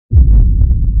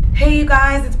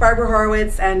guys, it's Barbara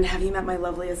Horowitz, and have you met my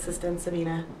lovely assistant,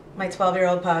 Sabina? My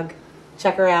 12-year-old pug.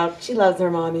 Check her out. She loves her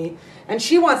mommy. And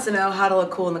she wants to know how to look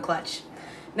cool in the clutch.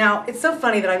 Now, it's so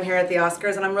funny that I'm here at the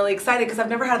Oscars, and I'm really excited because I've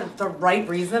never had the right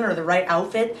reason or the right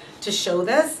outfit to show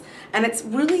this. And it's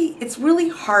really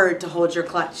hard to hold your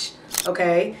clutch,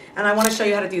 okay? And I want to show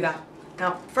you how to do that.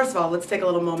 Now, first of all, let's take a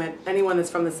little moment. Anyone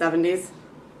that's from the 70s,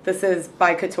 this is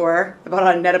by Couture. I bought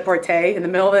it on Net-a-Porter in the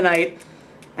middle of the night.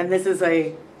 And this is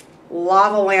a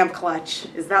lava lamp clutch.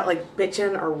 Is that like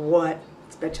bitchin' or what?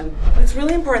 It's bitchin'. It's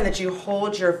really important that you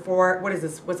hold your what is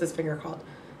this? What's this finger called?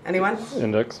 Anyone?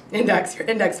 Index. Index, your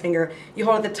index finger. You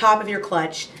hold at the top of your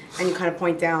clutch and you kind of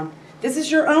point down. This is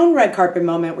your own red carpet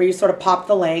moment where you sort of pop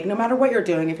the leg, no matter what you're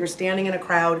doing. If you're standing in a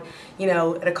crowd, you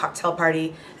know, at a cocktail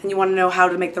party, and you want to know how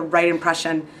to make the right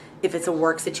impression, if it's a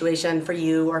work situation for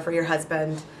you or for your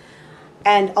husband.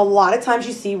 And a lot of times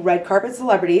you see red carpet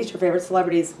celebrities, your favorite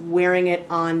celebrities, wearing it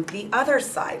on the other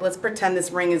side. Let's pretend this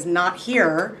ring is not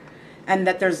here, and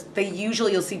that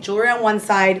you'll see jewelry on one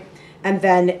side and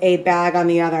then a bag on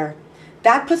the other.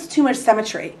 That puts too much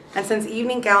symmetry. And since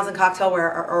evening gowns and cocktail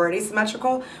wear are already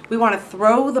symmetrical, we want to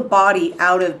throw the body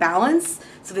out of balance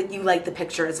so that you like the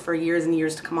pictures for years and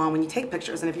years to come on when you take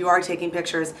pictures. And if you are taking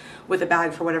pictures with a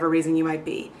bag for whatever reason you might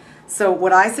be. So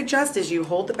what I suggest is you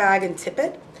hold the bag and tip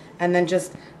it, and then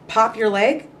just pop your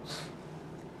leg,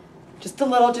 just a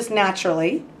little, just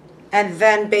naturally. And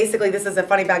then basically this is a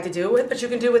funny bag to do it with, but you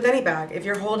can do it with any bag. If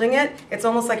you're holding it, it's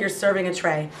almost like you're serving a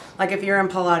tray. Like if you're in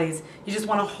Pilates, you just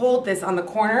want to hold this on the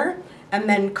corner and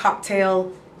then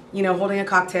cocktail, you know, holding a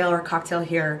cocktail or a cocktail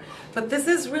here. But this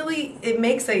is really, it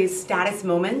makes a status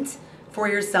moment for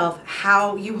yourself,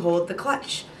 how you hold the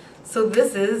clutch. So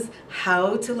this is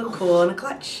how to look cool in a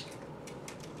clutch.